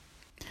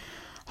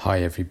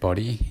Hi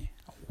everybody,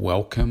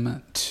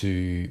 welcome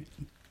to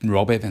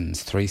Rob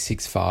Evans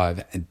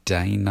 365,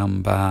 day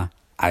number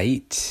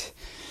 8.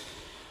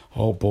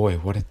 Oh boy,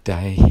 what a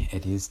day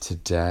it is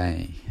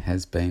today,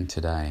 has been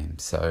today.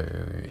 So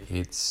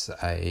it's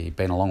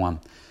been a long one,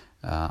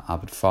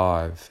 up at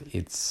 5.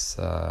 It's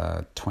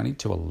 20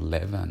 to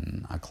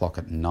 11 o'clock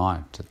at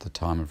night at the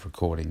time of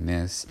recording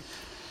this.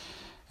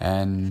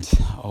 And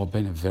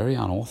been a very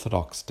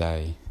unorthodox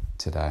day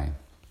today.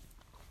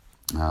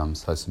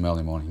 So some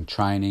early morning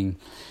training,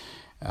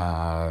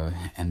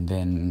 and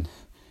then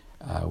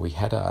we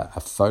had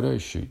a photo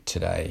shoot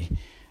today,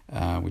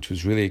 which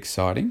was really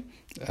exciting.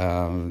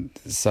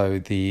 So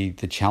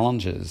the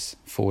challenges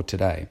for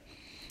today,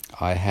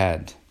 I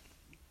had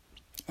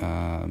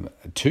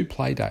 2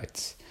 play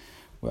dates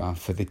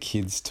for the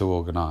kids to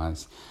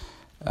organise.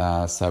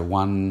 So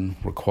one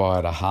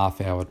required a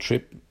half-hour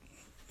trip.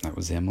 That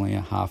was Emily, a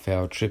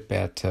half-hour trip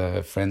out to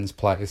a friend's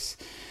place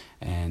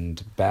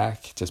and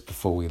back just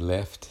before we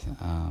left.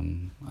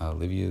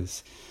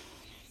 Olivia's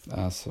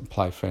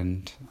play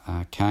friend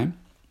came,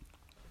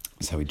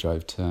 so we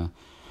drove to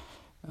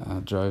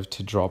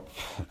drop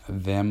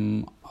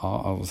them.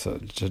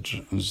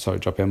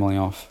 Drop Emily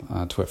off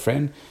to her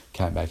friend.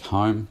 Came back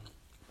home,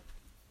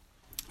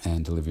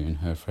 and Olivia and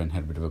her friend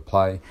had a bit of a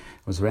play. It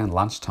was around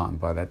lunchtime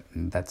by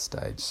that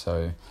stage,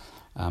 so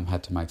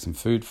had to make some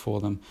food for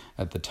them.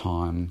 At the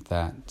time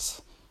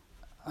that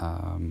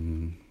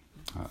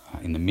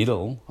in the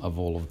middle of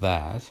all of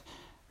that,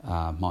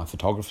 my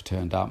photographer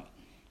turned up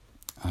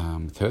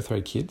with her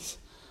 3 kids,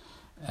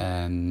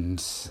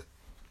 and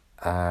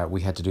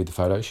we had to do the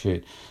photo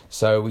shoot.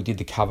 So we did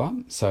the cover.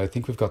 So I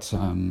think we've got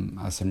some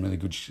really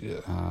good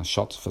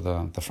shots for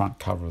the front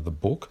cover of the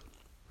book.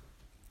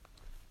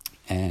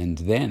 And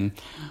then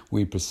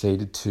we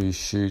proceeded to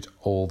shoot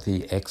all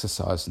the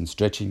exercise and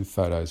stretching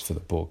photos for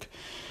the book.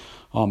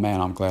 Oh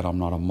man, I'm glad I'm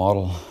not a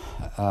model.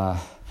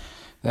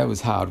 That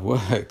was hard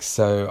work.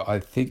 So I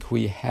think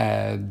we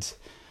had,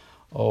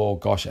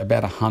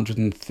 about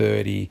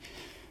 130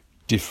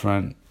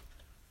 different,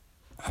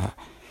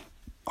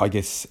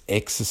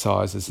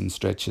 exercises and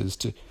stretches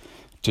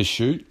to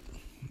shoot.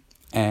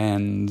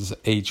 And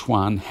each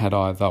one had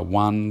either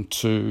 1,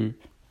 2,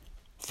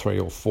 3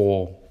 or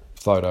 4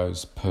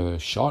 photos per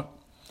shot.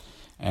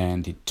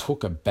 And it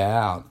took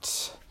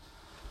about...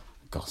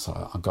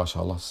 I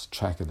lost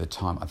track of the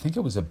time. I think it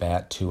was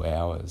about 2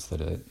 hours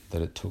that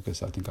it took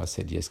us. I think I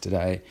said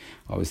yesterday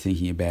I was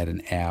thinking about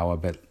an hour,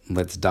 but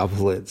let's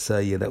double it. So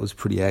yeah, that was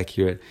pretty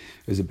accurate.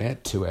 It was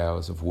about 2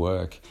 hours of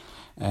work,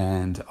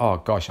 and I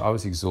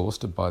was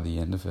exhausted by the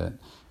end of it,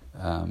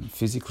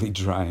 physically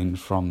drained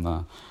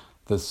from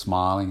the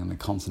smiling and the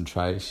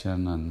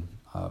concentration and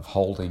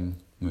holding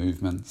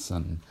movements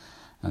and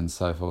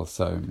so forth.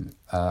 So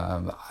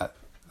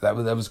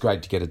that was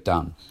great to get it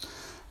done.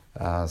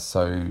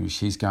 So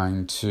she's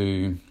going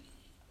to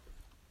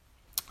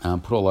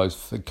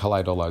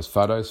collate all those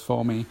photos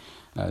for me,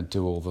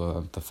 do all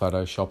the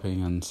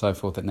photoshopping and so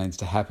forth that needs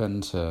to happen,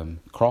 to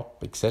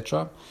crop,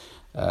 etc.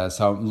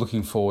 So I'm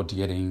looking forward to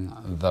getting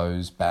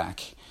those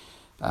back.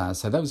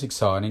 So that was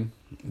exciting.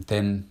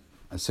 Then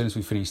as soon as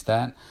we finished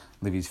that,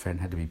 Livy's friend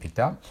had to be picked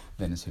up.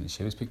 Then as soon as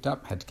she was picked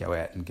up, had to go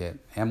out and get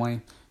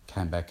Emily.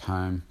 Came back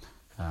home,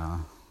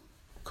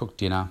 cooked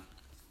dinner,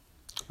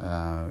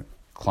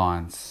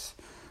 clients,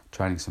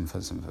 training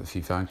a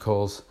few phone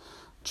calls,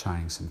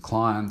 training some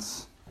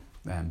clients,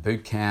 and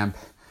boot camp,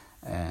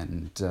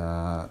 and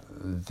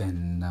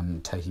then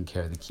taking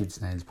care of the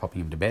kids' needs,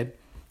 popping them to bed,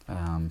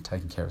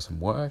 taking care of some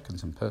work and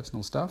some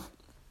personal stuff.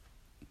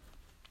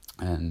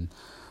 And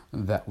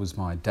that was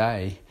my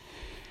day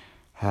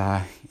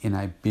in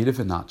a bit of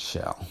a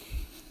nutshell.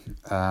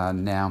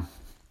 Now,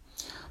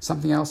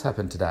 something else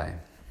happened today.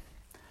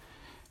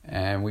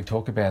 And we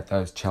talk about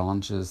those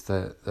challenges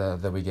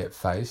that we get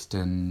faced,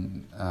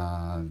 and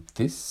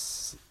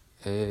this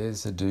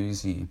is a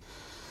doozy.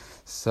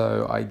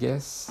 So I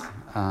guess,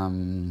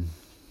 as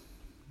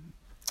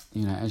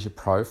your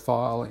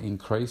profile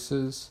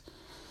increases,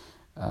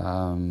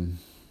 every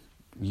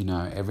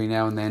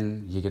now and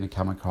then you're going to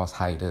come across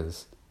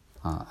haters.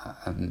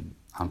 And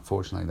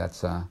unfortunately,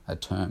 that's a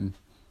term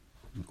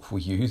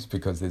we use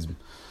because it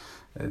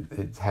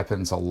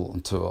happens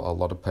to a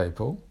lot of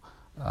people.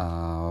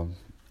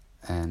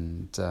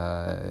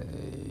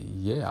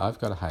 I've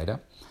got a hater,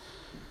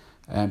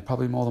 and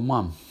probably more than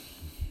one.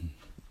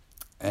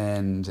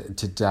 And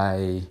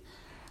today,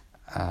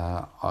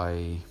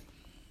 I've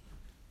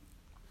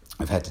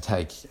had to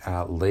take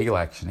legal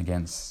action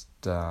against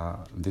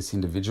this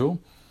individual,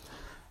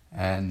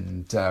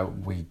 and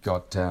we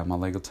got my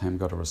legal team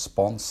got a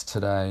response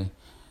today,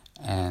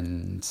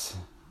 and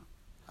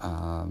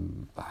how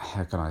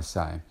can I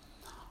say,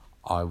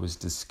 I was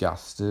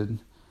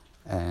disgusted.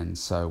 And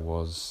so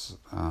was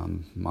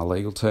my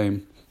legal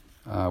team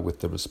with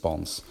the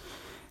response.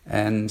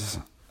 And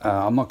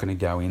I'm not going to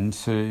go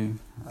into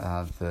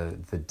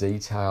the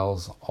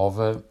details of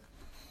it,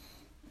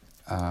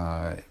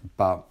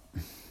 but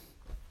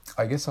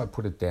I guess I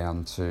put it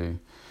down to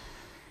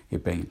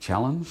it being a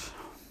challenge,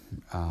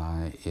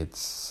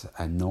 It's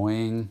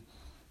annoying,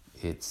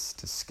 it's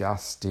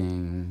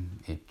disgusting,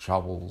 it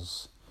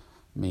troubles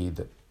me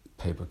that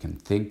people can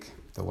think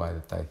the way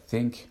that they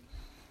think.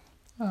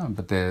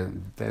 But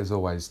there's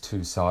always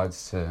two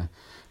sides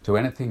to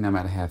anything, no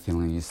matter how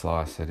thinly you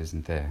slice it,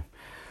 isn't there?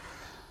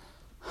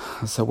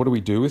 So what do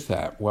we do with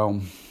that?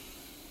 Well,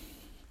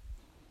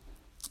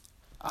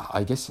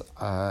 I guess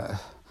I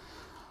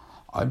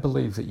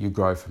believe that you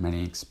grow from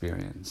any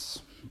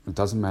experience. It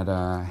doesn't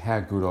matter how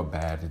good or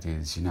bad it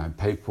is.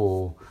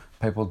 People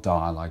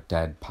die, like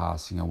Dad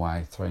passing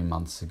away 3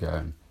 months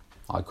ago.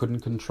 I couldn't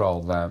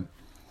control that,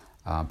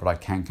 but I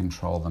can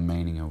control the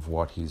meaning of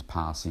what his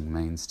passing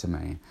means to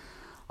me.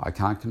 I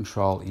can't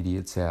control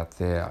idiots out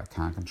there. I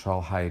can't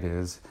control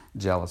haters,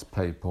 jealous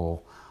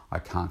people. I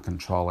can't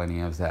control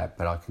any of that,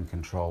 but I can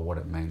control what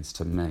it means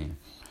to me.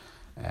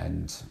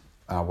 And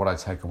what I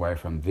take away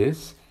from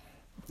this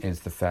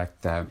is the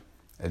fact that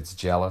it's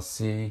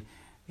jealousy,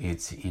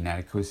 it's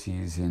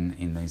inadequacies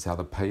in these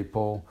other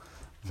people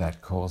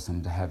that cause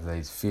them to have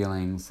these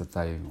feelings that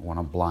they want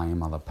to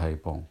blame other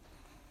people.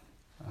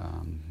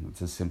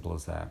 It's as simple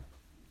as that.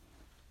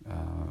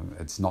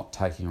 It's not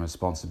taking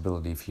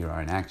responsibility for your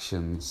own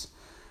actions.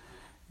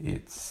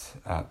 It's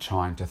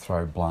trying to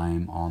throw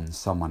blame on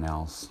someone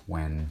else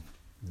when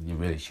you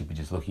really should be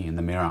just looking in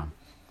the mirror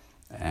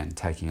and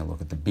taking a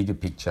look at the bigger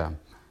picture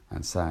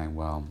and saying,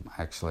 well,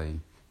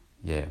 actually,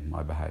 yeah,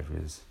 my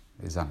behaviour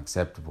is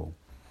unacceptable.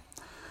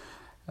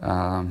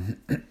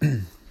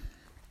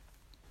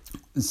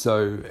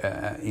 So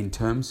in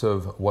terms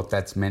of what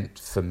that's meant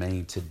for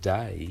me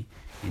today,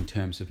 in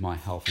terms of my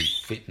health and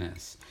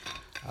fitness,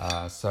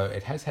 so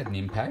it has had an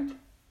impact.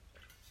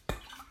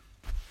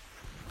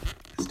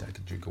 Let's take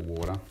a drink of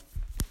water.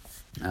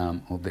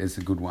 Well, there's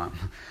a good one.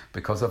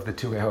 Because of the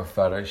 2-hour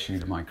photo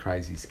shoot of my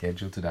crazy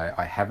schedule today,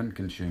 I haven't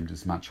consumed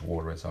as much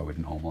water as I would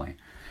normally.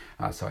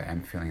 So I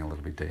am feeling a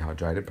little bit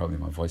dehydrated. Probably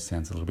my voice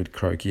sounds a little bit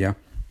croakier.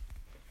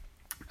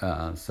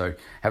 So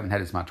haven't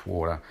had as much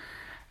water.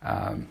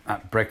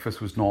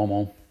 Breakfast was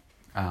normal.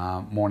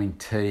 Morning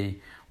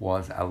tea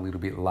was a little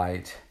bit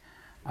late.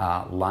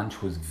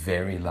 Lunch was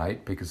very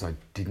late because I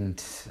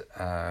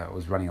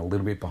was running a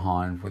little bit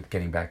behind with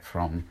getting back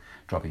from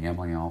dropping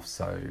Emily off.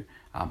 So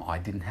I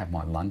didn't have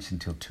my lunch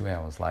until 2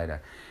 hours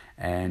later.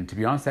 And to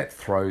be honest, that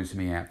throws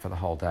me out for the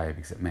whole day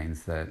because it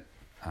means that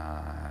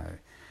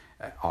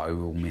I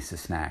will miss a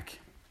snack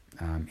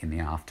in the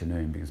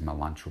afternoon because my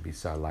lunch will be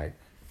so late.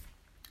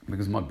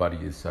 Because my body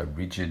is so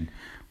rigid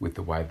with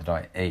the way that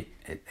I eat,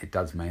 it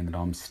does mean that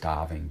I'm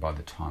starving by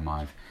the time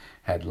I've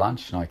had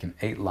lunch, and I can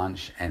eat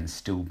lunch and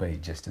still be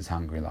just as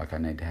hungry, like I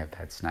need to have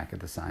that snack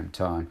at the same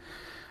time.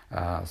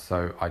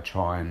 So I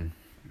try and,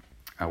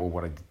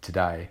 what I did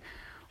today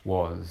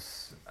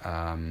was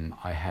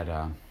I had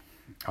a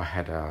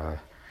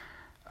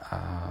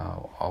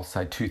I'll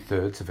say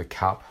 2/3 of a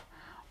cup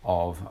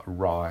of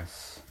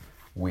rice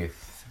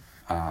with,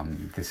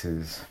 this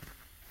is,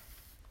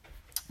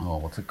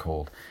 what's it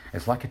called?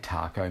 It's like a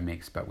taco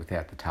mix, but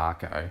without the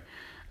taco,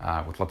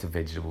 with lots of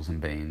vegetables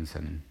and beans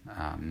and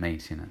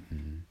meat in it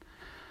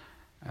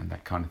and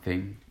that kind of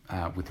thing,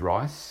 with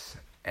rice.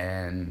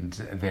 And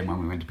then when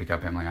we went to pick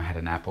up Emily, I had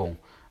an apple.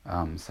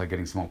 So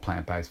getting some more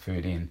plant-based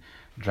food in,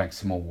 drank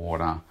some more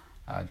water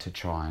to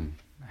try and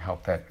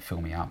help that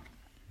fill me up.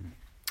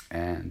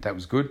 And that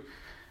was good.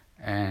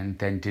 And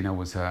then dinner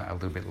was a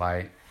little bit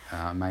late.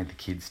 Made the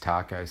kids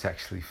tacos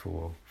actually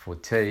for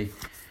tea,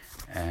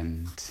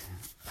 and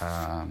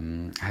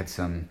had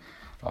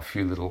a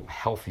few little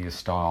healthier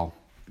style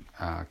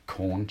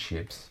corn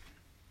chips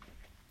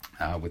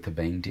with a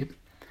bean dip.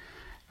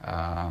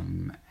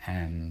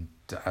 And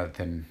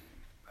then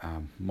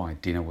my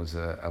dinner was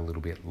a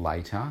little bit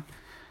later.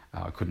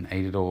 I couldn't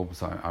eat it all,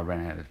 so I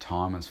ran out of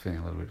time. I was feeling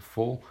a little bit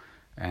full,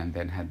 and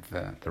then had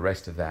the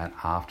rest of that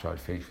after I'd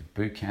finished with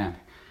boot camp,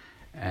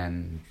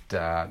 and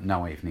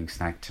no evening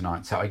snack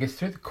tonight. So I guess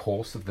through the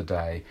course of the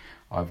day,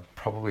 I've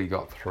probably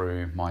got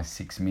through my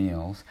 6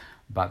 meals,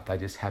 but they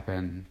just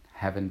haven't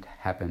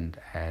happened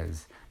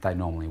as they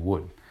normally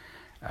would.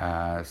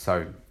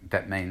 So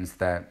that means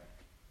that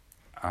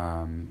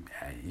I'm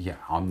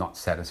not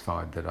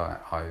satisfied that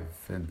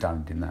I've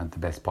done it in the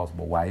best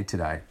possible way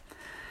today.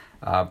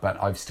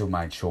 But I've still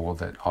made sure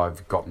that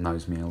I've gotten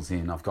those meals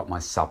in. I've got my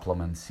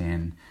supplements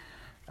in.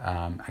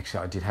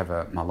 Actually, I did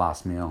have my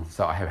last meal,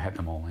 so I have had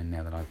them all in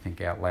now that I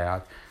think out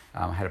loud.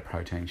 I had a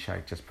protein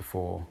shake just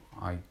before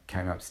I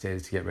came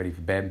upstairs to get ready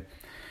for bed.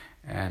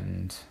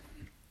 And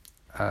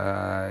so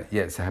I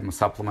had my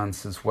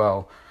supplements as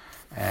well.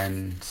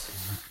 And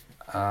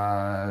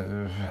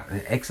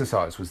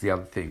exercise was the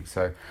other thing.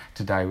 So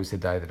today was the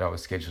day that I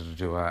was scheduled to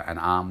do an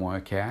arm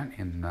workout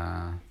in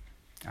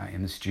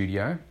the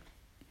studio.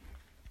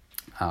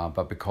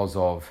 But because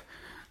of,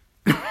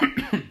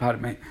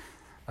 pardon me,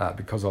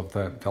 because of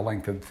the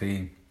length of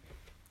the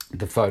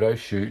photo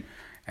shoot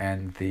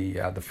and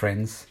the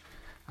friends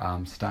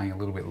staying a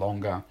little bit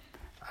longer,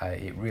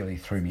 it really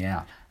threw me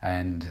out.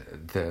 And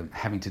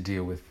having to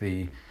deal with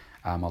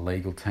my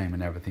legal team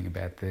and everything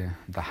about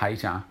the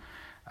hater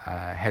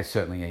has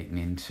certainly eaten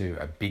into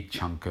a big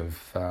chunk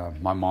of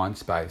my mind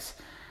space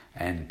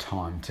and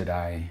time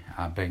today,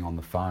 being on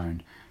the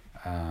phone,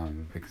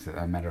 because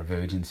a matter of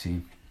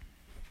urgency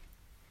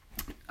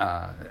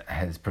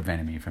has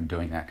prevented me from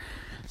doing that.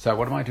 So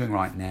what am I doing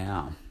right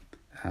now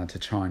to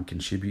try and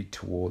contribute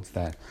towards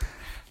that?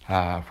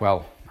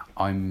 Well,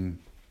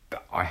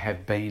 I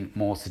have been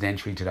more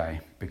sedentary today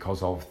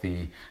because of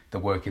the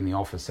work in the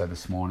office. So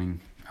this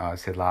morning, I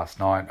said last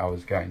night I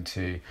was going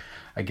to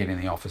get in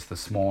the office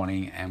this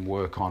morning and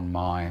work on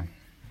my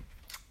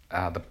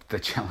the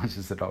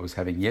challenges that I was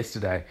having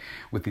yesterday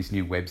with this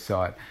new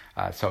website.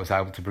 So I was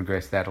able to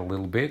progress that a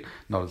little bit,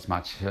 not as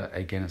much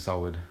again as I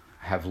would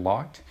have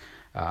liked,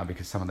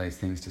 because some of these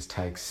things just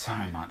take so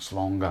much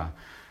longer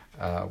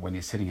when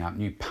you're setting up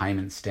new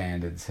payment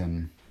standards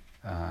and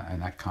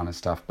that kind of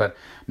stuff. But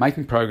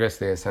making progress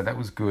there, so that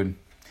was good.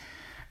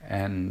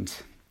 And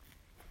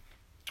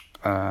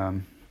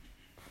I've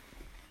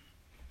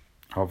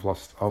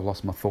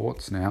lost my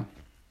thoughts now.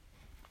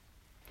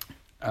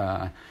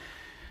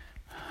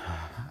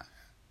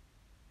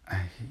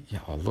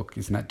 Look,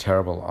 isn't that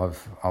terrible?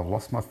 I've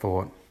lost my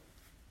thought.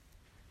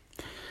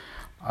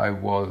 I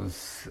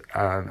was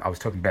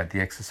talking about the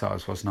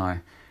exercise,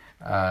 wasn't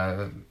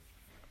I?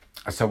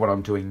 So what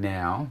I'm doing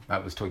now, I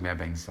was talking about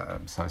being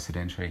so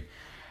sedentary.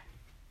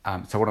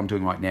 So what I'm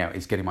doing right now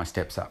is getting my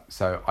steps up.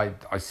 So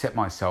I set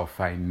myself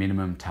a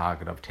minimum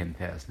target of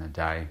 10,000 a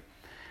day.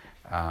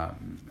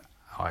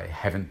 I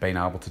haven't been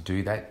able to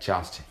do that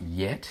just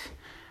yet.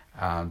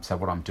 So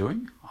what I'm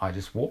doing, I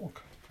just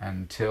walk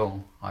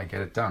until I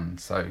get it done.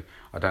 So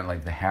I don't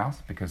leave the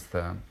house because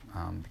the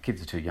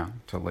kids are too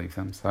young to leave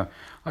them. So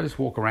I just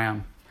walk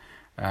around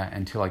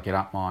until I get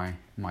up my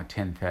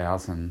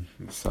 10,000.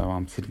 So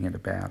I'm sitting at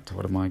about,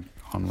 what am I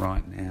on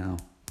right now?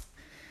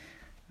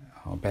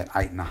 About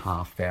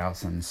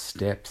 8,500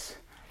 steps.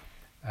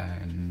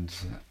 And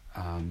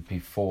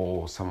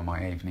before some of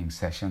my evening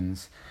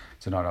sessions,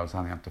 tonight I was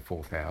only up to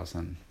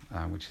 4,000,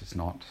 which is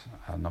not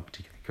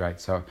particularly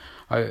great. So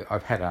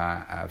I've had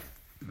a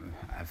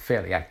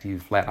fairly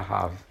active latter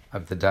half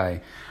of the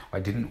day. I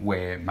didn't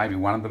wear, maybe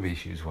one of the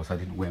issues was I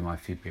didn't wear my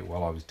Fitbit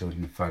while I was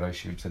doing the photo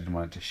shoots. I didn't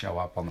want it to show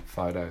up on the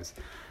photos,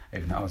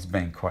 even though I was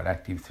being quite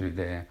active through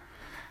there.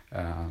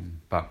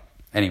 But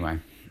anyway,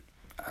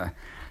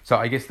 so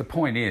I guess the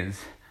point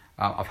is,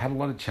 I've had a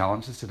lot of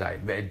challenges today.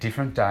 A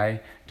different day,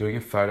 doing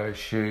a photo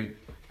shoot.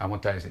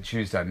 What day is it?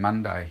 Tuesday,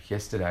 Monday.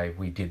 Yesterday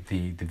we did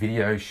the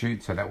video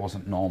shoot, so that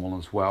wasn't normal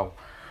as well.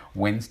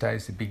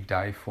 Wednesday's a big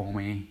day for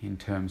me in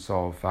terms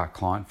of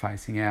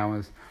client-facing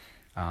hours.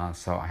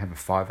 So I have a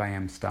 5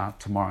 a.m. start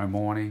tomorrow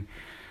morning.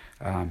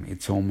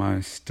 It's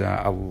almost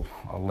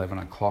 11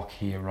 o'clock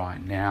here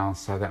right now,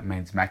 so that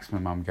means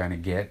maximum I'm going to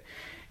get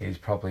is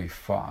probably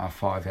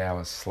 5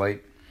 hours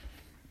sleep.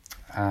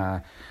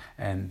 And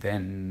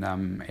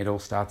then it all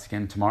starts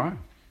again tomorrow.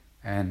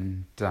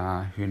 And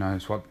who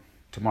knows what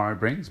tomorrow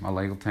brings. My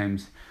legal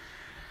team's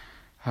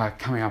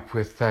coming up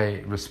with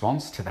a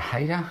response to the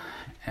hater,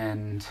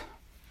 and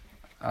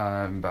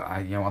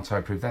but once I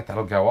approve that,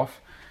 that'll go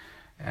off,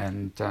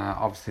 and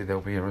obviously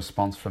there'll be a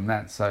response from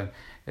that. So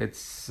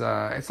it's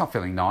not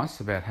feeling nice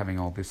about having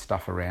all this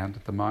stuff around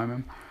at the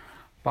moment,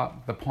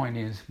 but the point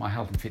is my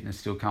health and fitness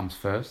still comes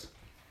first,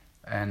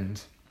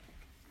 and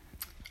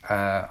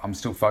I'm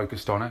still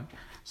focused on it.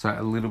 So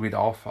a little bit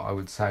off, I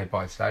would say,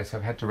 by today. So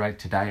I've had to rate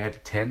today out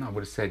of 10. I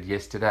would have said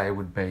yesterday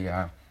would be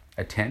a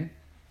 10.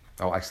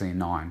 Oh, actually a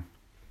 9.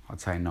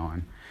 I'd say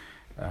 9.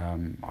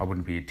 I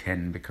wouldn't be a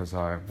 10 because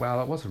it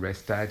was a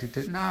rest day.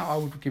 I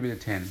would give it a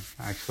 10,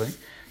 actually.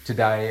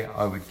 Today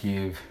I would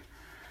give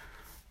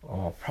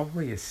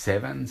probably a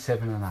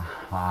 7.5.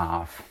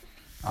 I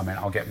mean,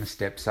 I'll get my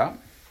steps up.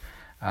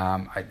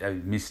 I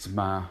missed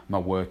my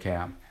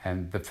workout,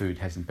 and the food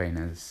hasn't been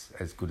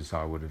as good as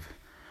I would have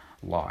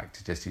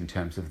liked, just in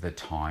terms of the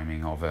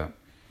timing of it.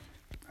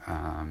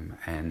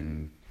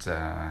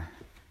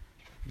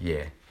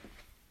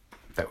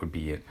 That would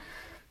be it.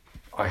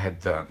 I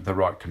had the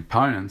right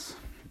components,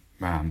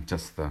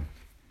 just the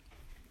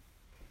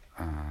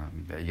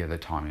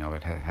timing of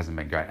it hasn't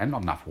been great, and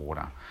not enough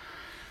water.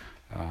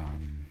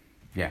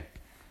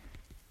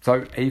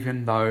 So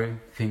even though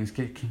things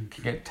can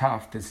get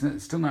tough, there's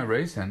still no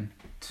reason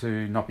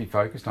to not be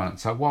focused on it.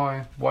 So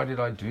why did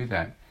I do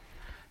that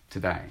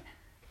today?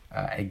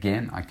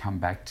 Again, I come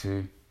back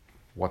to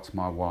what's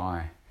my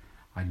why.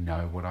 I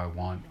know what I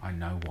want. I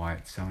know why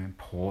it's so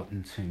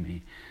important to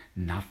me.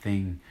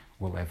 Nothing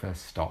will ever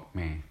stop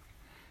me,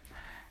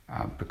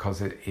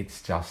 because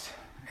it's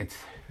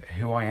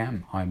who I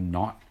am. I'm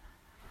not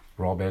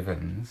Rob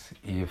Evans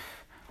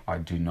if I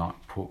do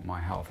not put my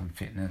health and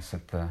fitness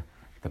at the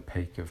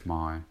peak of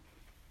my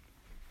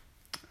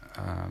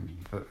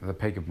the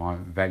peak of my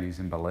values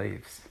and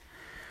beliefs.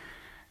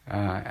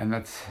 And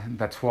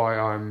that's why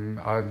I'm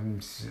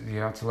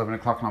it's 11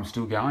 o'clock and I'm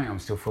still going. I'm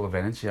still full of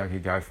energy. I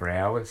could go for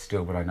hours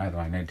still, but I know that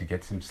I need to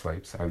get some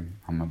sleep, so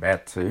I'm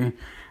about to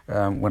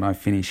when I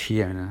finish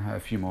here in a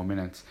few more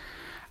minutes.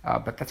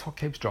 But that's what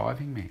keeps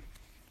driving me,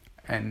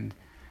 and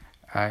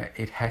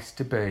it has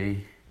to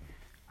be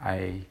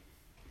a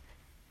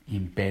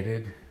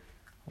embedded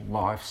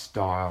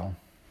lifestyle,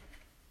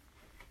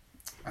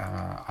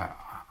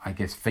 I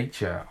guess,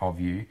 feature of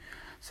you,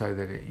 so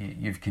that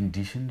you've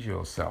conditioned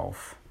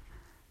yourself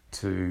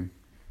to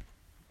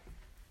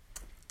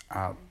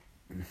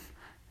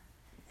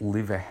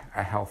live a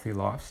healthy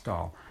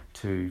lifestyle,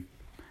 to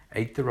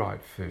eat the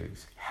right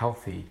foods,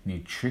 healthy,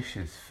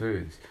 nutritious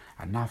foods,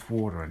 enough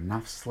water,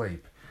 enough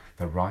sleep,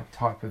 the right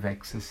type of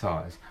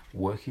exercise,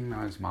 working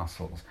those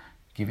muscles,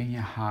 giving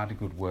your heart a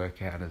good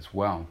workout as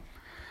well.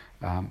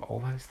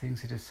 All those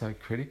things are just so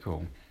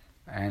critical,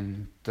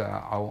 and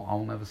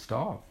I'll never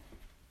stop.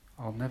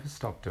 I'll never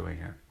stop doing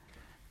it.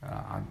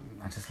 I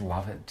just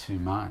love it too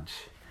much.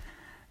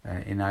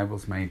 It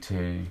enables me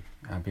to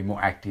be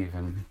more active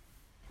and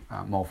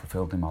more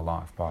fulfilled in my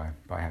life by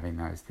having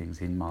those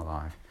things in my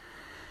life.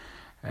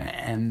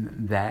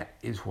 And that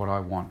is what I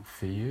want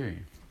for you.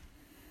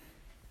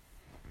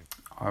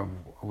 I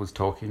was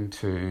talking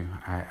to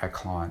a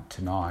client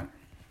tonight,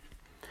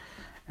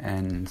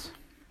 and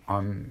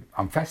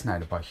I'm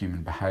fascinated by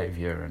human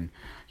behaviour and,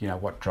 you know,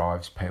 what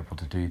drives people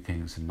to do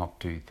things and not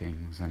do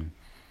things. And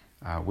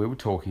we were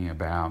talking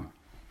about,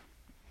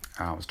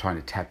 I was trying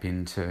to tap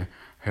into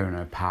her and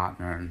her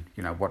partner, and,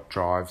 you know, what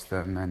drives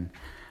them, and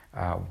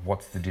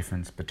what's the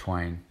difference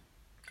between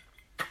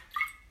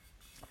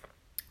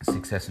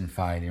success and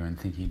failure, and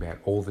thinking about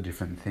all the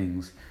different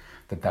things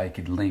that they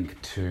could link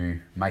to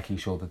making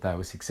sure that they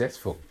were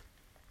successful.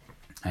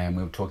 And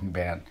we were talking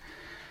about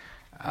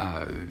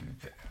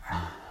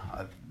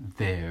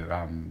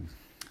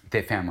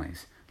their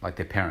families, like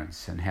their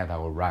parents and how they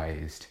were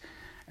raised,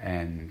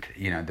 and,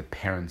 you know, the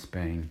parents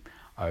being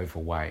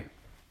overweight,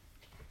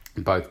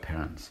 both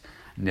parents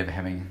never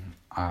having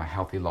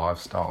healthy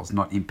lifestyles,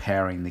 not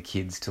empowering the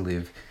kids to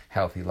live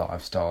healthy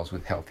lifestyles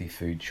with healthy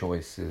food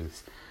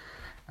choices,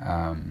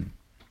 and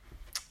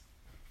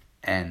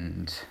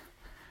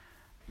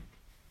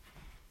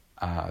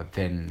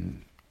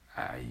then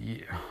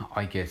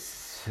I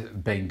guess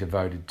being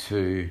devoted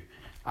to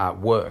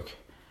work,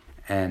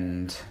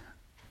 and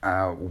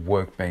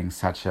work being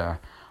such a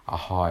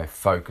high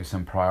focus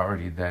and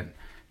priority that,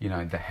 you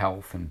know, the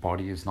health and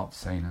body is not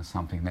seen as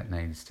something that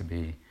needs to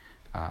be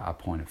a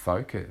point of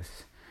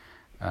focus.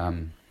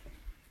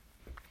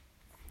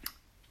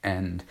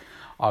 And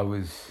I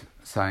was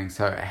saying,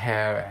 so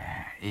how,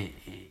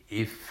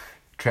 if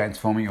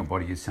transforming your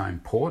body is so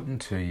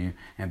important to you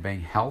and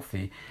being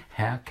healthy,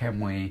 how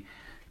can we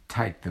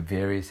take the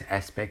various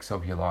aspects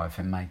of your life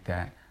and make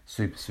that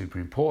super, super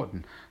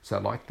important? So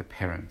like the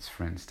parents,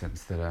 for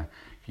instance, that are,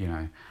 you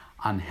know,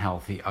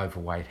 unhealthy,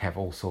 overweight, have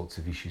all sorts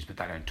of issues, but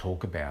they don't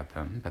talk about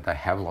them, but they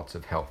have lots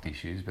of health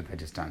issues, but they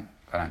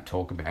don't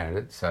talk about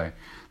it. So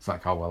it's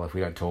like, oh, well, if we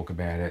don't talk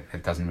about it,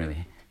 it doesn't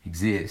really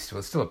exist. Well,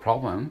 it's still a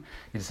problem.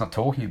 You're just not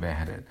talking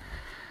about it.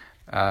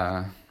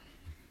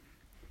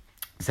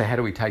 So how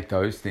do we take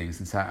those things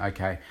and say,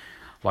 okay,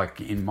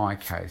 like in my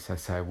case, I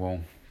say, well,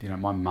 you know,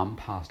 my mum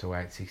passed away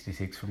at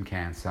 66 from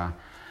cancer.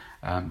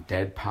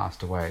 Dad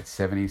passed away at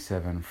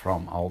 77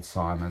 from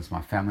Alzheimer's.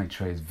 My family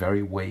tree is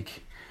very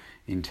weak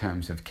in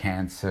terms of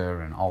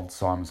cancer and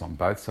Alzheimer's on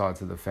both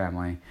sides of the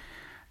family.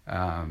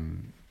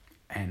 And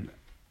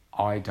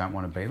I don't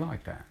want to be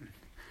like that.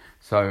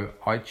 So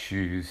I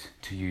choose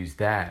to use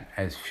that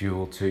as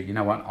fuel to, you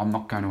know what, I'm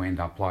not going to end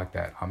up like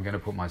that. I'm going to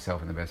put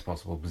myself in the best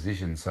possible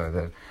position so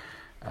that,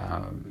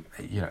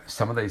 you know,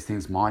 some of these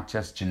things might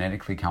just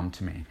genetically come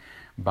to me,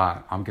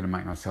 but I'm going to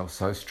make myself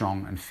so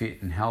strong and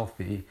fit and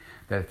healthy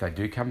that if they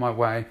do come my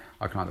way,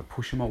 I can either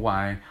push them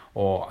away,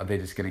 or they're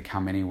just going to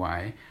come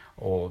anyway,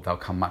 or they'll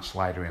come much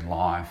later in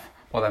life,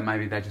 or then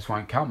maybe they just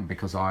won't come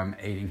because I'm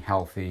eating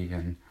healthy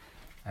and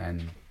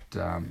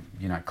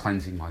you know,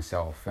 cleansing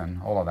myself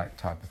and all of that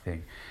type of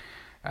thing.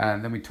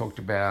 And then we talked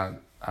about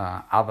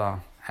other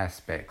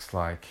aspects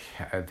like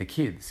the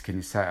kids. Can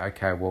you say,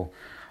 okay, well,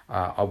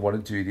 I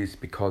want to do this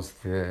because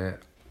you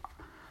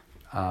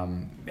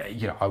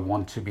know, I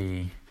want to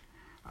be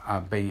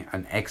being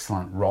an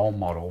excellent role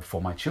model for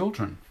my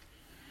children.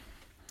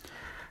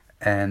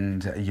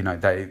 And, you know,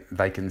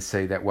 they can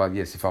see that, well,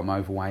 yes, if I'm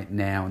overweight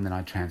now and then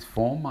I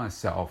transform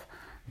myself,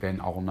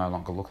 then I will no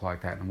longer look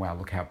like that. And wow,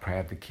 look how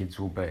proud the kids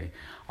will be.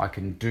 I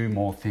can do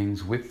more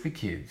things with the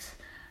kids.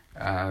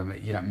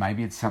 You know,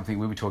 maybe it's something,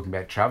 we were talking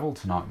about travel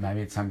tonight,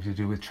 maybe it's something to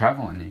do with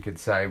travel. And you could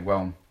say,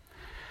 well,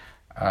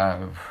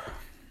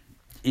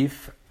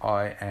 if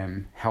I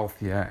am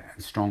healthier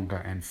and stronger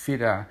and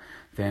fitter,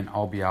 then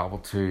I'll be able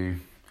to,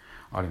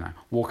 I don't know,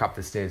 walk up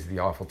the stairs of the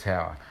Eiffel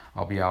Tower.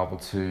 I'll be able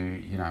to,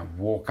 you know,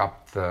 walk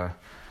up the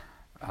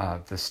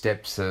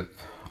steps of,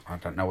 I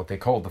don't know what they're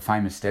called, the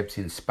famous steps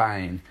in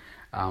Spain,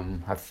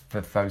 those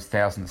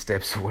 1,000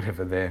 steps or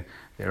whatever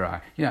there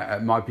are. You know,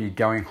 it might be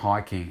going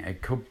hiking.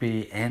 It could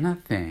be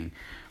anything.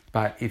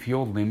 But if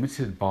you're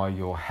limited by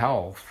your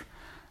health,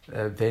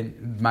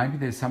 then maybe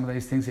there's some of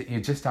these things that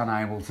you're just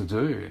unable to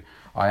do.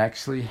 I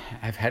actually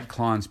have had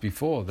clients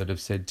before that have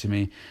said to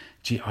me,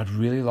 gee, I'd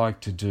really like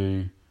to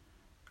do,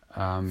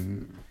 I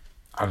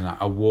don't know,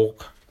 a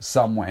walk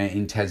somewhere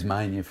in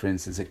Tasmania, for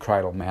instance, at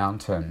Cradle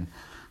Mountain.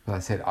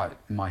 because I said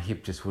my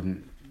hip just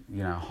wouldn't,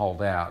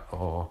 hold out,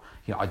 or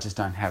I just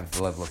don't have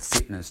the level of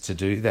fitness to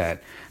do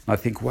that. And I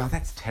think, well,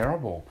 that's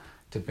terrible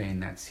to be in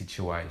that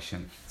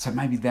situation. So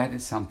maybe that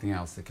is something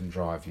else that can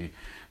drive you.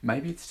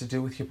 Maybe it's to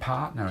do with your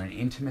partner and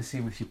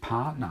intimacy with your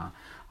partner.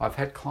 I've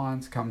had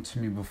clients come to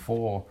me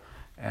before,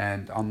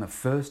 and on the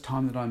first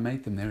time that I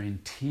meet them, they're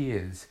in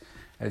tears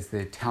as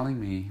they're telling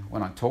me,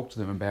 when I talk to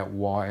them, about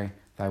why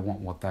they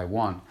want what they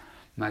want.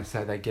 And they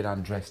say they get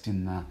undressed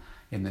in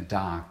the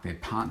dark. Their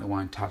partner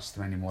won't touch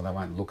them anymore. They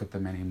won't look at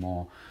them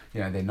anymore.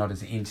 They're not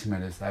as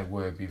intimate as they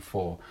were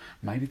before.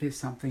 Maybe there's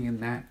something in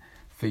that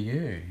for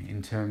you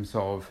in terms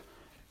of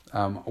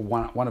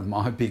one of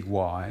my big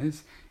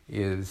whys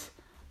is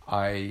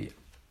I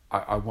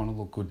want to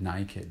look good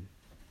naked.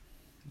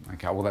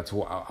 Okay, well, that's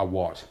what I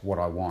want.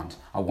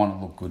 I want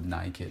to look good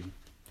naked.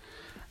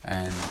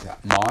 And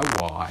my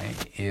why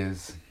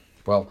is,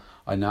 well,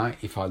 I know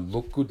if I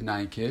look good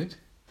naked,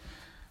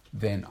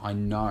 then I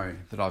know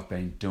that I've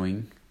been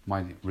doing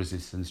my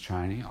resistance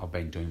training, I've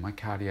been doing my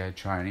cardio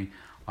training,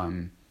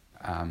 I'm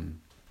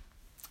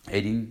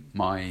eating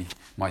my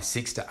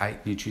 6 to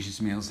 8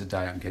 nutritious meals a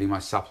day, I'm getting my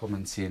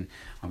supplements in,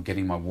 I'm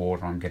getting my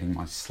water, I'm getting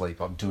my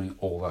sleep, I'm doing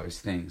all those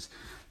things.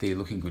 The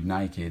looking good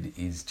naked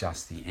is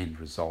just the end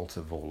result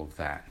of all of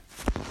that.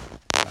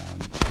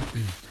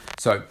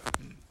 So,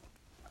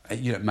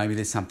 maybe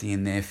there's something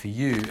in there for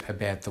you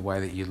about the way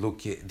that you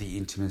look at the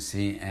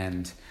intimacy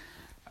and,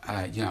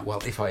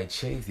 well, if I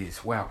achieve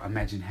this, wow,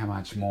 imagine how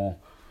much more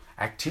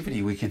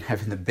activity we can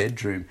have in the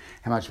bedroom,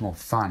 how much more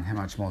fun, how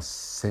much more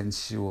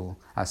sensuality,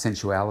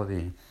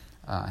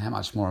 how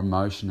much more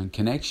emotion and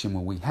connection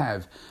will we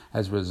have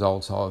as a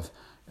result of,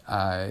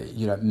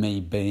 me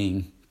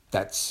being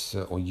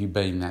or you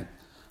being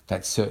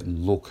that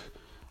certain look.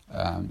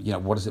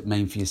 What does it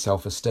mean for your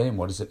self-esteem?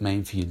 What does it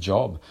mean for your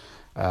job?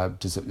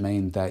 Does it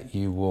mean that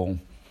you will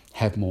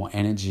have more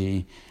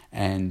energy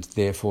and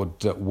therefore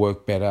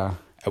work better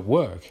at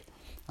work?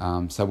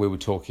 So we were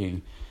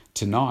talking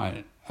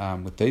tonight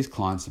with these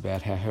clients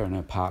about how her and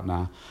her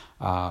partner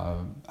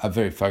are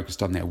very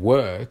focused on their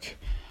work.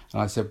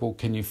 And I said, well,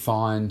 can you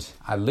find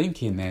a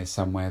link in there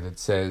somewhere that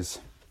says,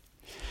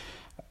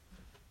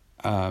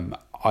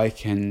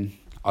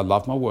 I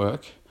love my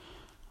work,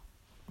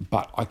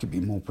 but I could be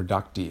more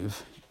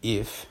productive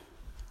if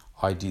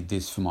I did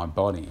this for my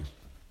body.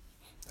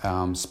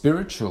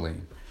 Spiritually,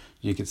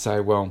 you could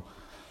say, well,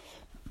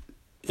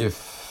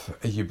 if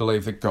you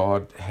believe that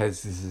God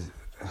has this,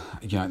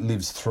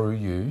 lives through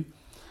you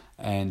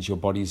and your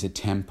body is a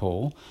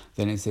temple,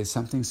 then is there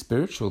something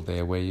spiritual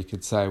there where you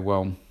could say,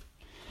 well,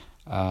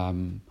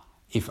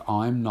 if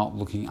I'm not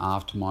looking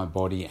after my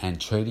body and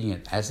treating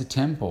it as a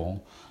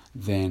temple,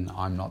 then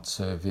I'm not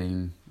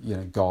serving,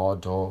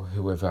 God or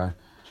whoever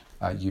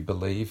you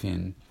believe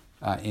in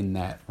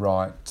the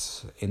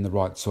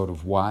right sort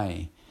of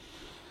way.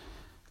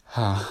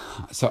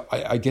 So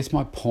I guess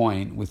my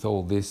point with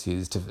all this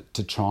is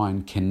to try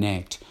and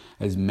connect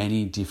as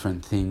many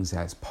different things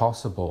as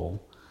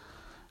possible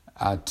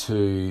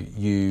to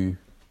you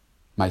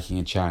making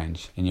a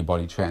change in your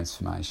body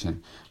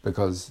transformation,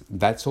 because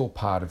that's all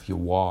part of your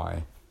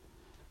why.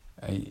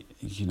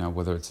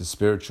 Whether it's a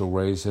spiritual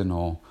reason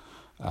or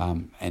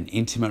an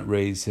intimate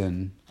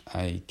reason,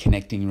 a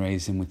connecting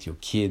reason with your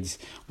kids,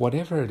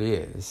 whatever it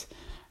is,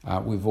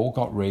 we've all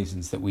got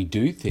reasons that we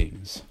do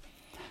things.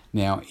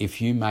 Now,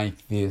 if you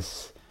make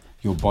this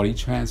your body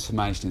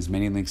transformation as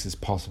many links as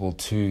possible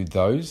to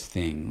those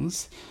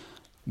things,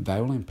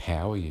 they will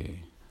empower you.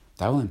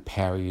 They will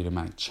empower you to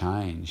make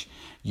change.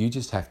 You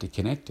just have to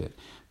connect it.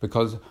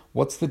 Because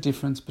what's the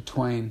difference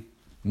between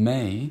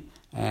me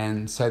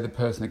and, say, the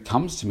person that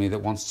comes to me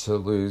that wants to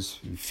lose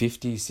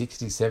 50,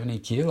 60, 70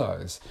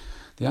 kilos?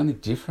 The only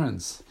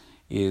difference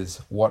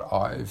is what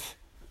I've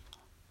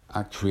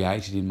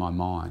created in my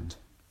mind.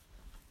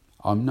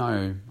 I'm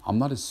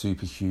not a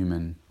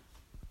superhuman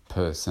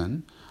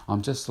person.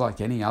 I'm just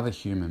like any other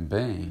human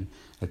being.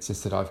 It's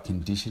just that I've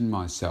conditioned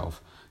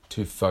myself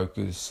to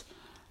focus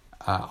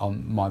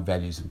on my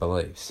values and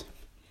beliefs.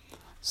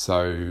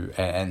 So,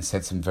 and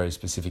set some very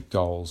specific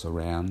goals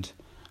around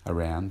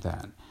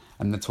that.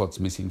 And that's what's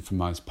missing from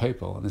most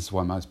people. And this is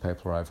why most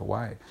people are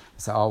overweight. They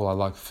say, oh, well, I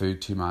like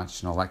food too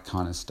much and all that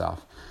kind of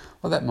stuff.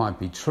 Well, that might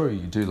be true.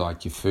 You do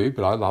like your food,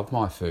 but I love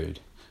my food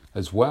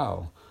as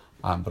well.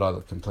 But I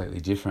look completely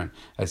different.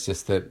 It's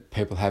just that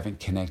people haven't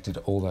connected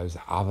all those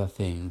other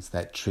things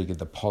that trigger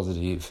the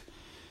positive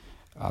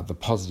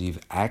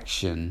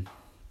action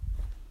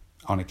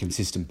on a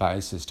consistent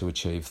basis to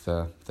achieve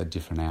the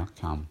different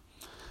outcome.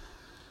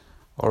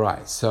 All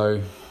right,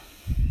 so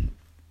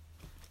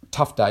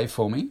tough day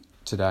for me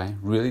today.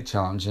 Really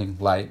challenging.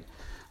 Late.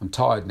 I'm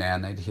tired now. I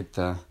need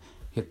to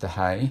hit the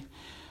hay.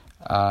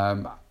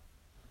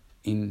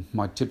 In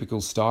my typical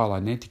style, I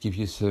need to give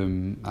you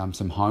some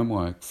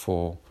homework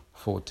for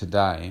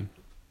today,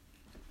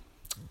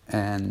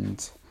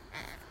 and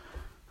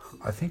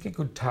I think a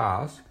good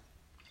task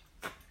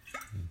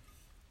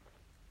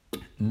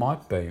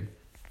might be,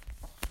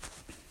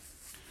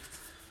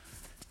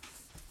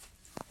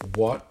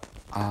 what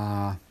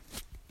are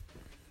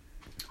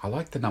I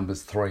like the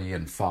numbers 3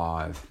 and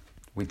 5.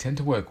 We tend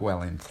to work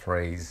well in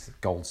threes,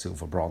 gold,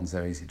 silver, bronze.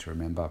 They're easy to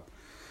remember.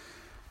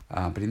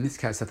 But in this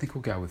case, I think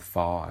we'll go with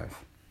 5.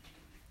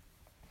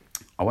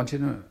 I want you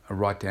to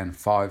write down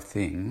 5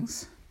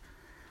 things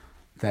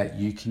that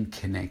you can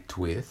connect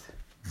with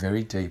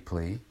very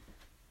deeply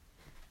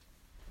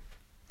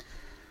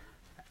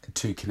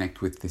to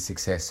connect with the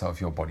success of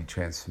your body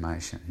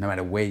transformation. No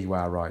matter where you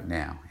are right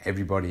now,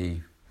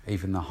 everybody,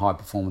 even the high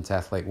performance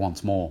athlete,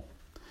 wants more.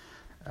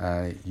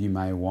 You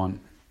may want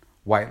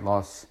weight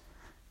loss,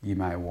 you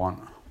may want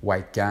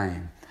weight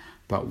gain,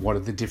 but what are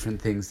the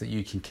different things that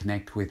you can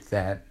connect with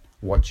that,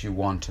 what you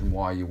want and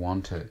why you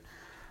want it?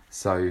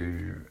 So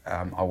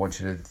I want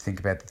you to think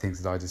about the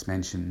things that I just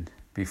mentioned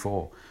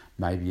before.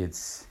 Maybe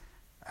it's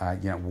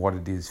what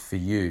it is for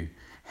you.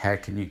 How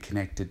can you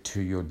connect it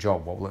to your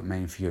job? What will it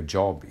mean for your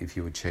job if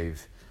you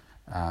achieve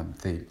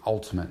the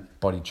ultimate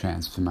body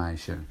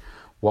transformation?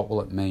 What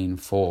will it mean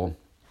for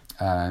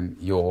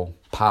your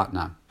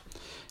partner?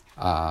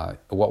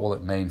 What will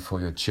it mean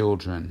for your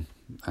children?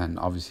 And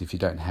obviously, if you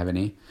don't have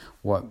any,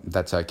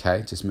 that's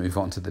okay. Just move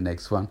on to the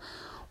next one.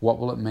 What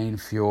will it mean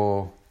for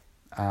your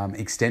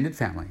extended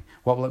family?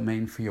 What will it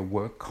mean for your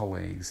work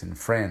colleagues and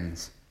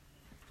friends?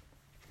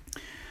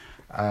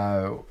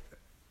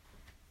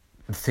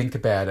 Think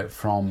about it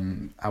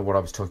from what I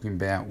was talking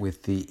about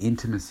with the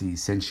intimacy,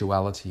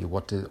 sensuality.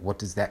 What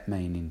does that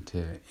mean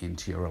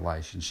into your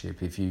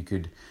relationship? If you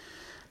could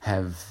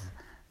have,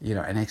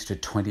 an extra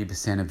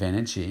 20% of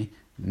energy,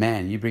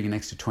 man, you bring an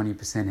extra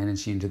 20%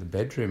 energy into the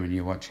bedroom and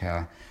you watch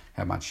how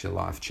much your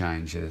life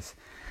changes.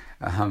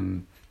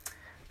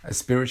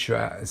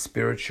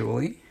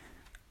 Spiritually,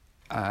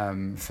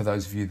 for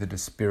those of you that are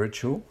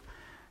spiritual,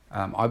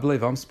 I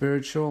believe I'm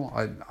spiritual.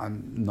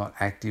 I'm not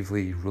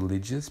actively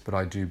religious, but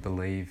I do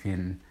believe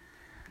in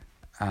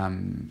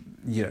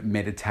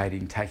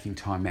meditating, taking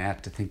time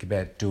out to think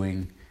about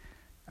doing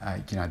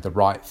the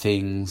right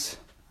things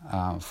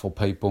for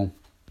people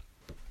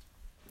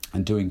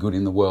and doing good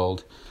in the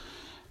world.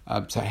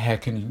 So how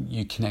can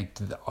you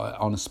connect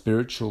on a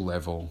spiritual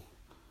level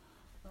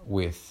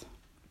with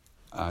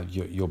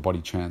your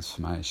body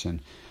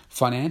transformation?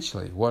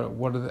 Financially,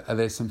 are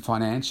there some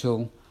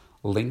financial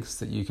links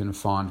that you can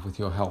find with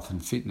your health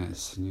and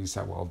fitness? And you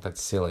say, well,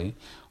 that's silly.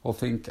 Or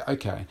think,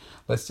 okay,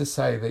 let's just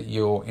say that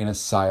you're in a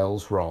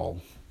sales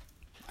role.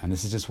 And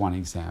this is just one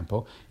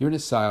example. You're in a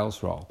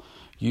sales role.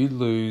 You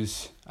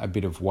lose a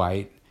bit of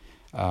weight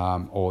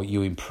or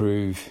you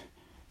improve,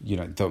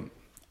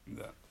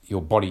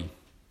 your body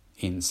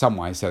in some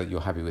way so that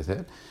you're happy with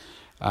it.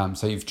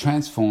 So you've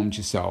transformed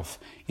yourself.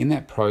 In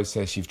that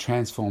process, you've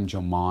transformed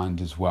your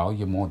mind as well.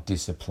 You're more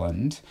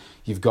disciplined.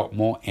 You've got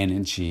more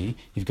energy.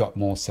 You've got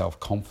more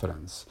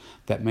self-confidence.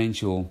 That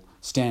means you'll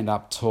stand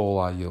up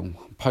taller. You'll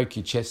poke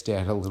your chest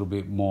out a little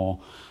bit more.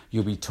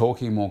 You'll be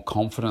talking more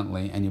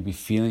confidently and you'll be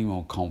feeling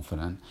more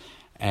confident.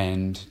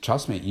 And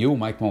trust me, you'll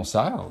make more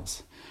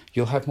sales.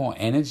 You'll have more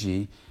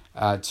energy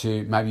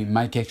to maybe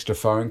make extra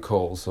phone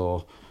calls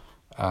or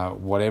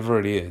whatever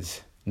it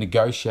is.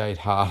 Negotiate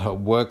harder,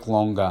 work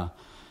longer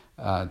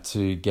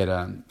to get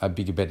a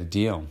bigger, better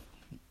deal.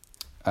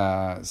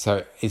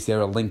 So is there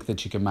a link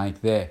that you can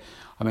make there?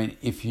 I mean,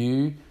 if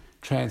you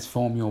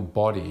transform your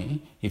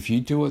body, if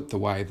you do it the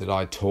way that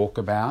I talk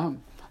about,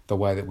 the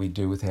way that we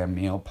do with our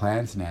meal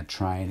plans and our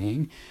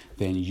training,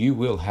 then you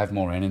will have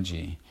more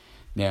energy.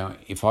 Now,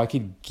 if I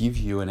could give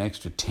you an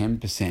extra 10%,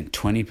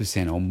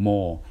 20% or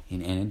more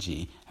in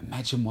energy,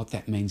 imagine what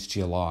that means to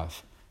your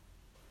life.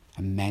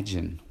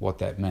 Imagine what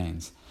that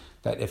means.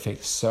 That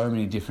affects so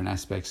many different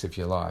aspects of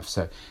your life.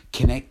 So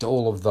connect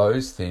all of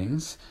those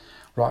things.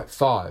 Write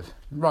 5.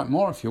 Write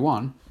more if you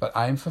want, but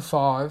aim for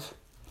 5.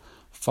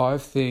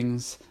 5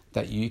 things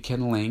that you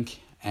can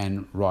link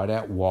and write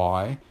out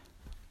why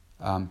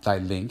they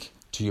link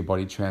to your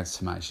body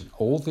transformation.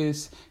 All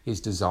this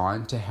is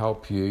designed to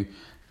help you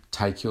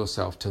take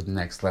yourself to the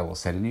next level.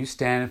 Set a new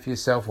standard for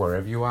yourself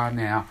wherever you are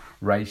now.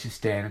 Raise your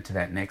standard to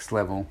that next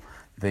level.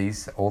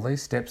 All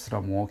these steps that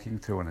I'm walking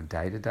through on a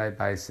day-to-day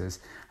basis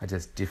are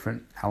just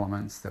different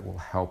elements that will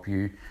help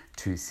you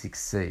to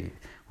succeed.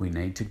 We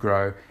need to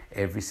grow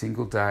every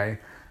single day.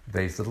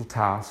 These little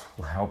tasks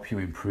will help you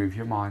improve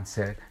your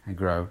mindset and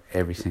grow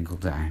every single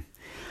day.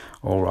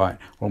 All right,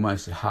 we're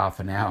almost at half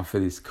an hour for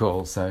this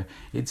call, so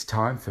it's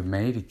time for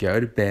me to go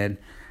to bed.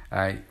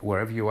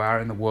 Wherever you are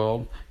in the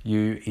world,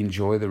 you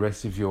enjoy the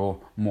rest of your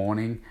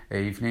morning,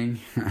 evening,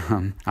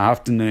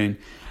 afternoon,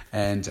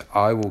 and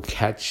I will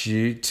catch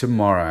you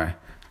tomorrow.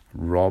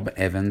 Rob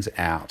Evans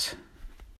out.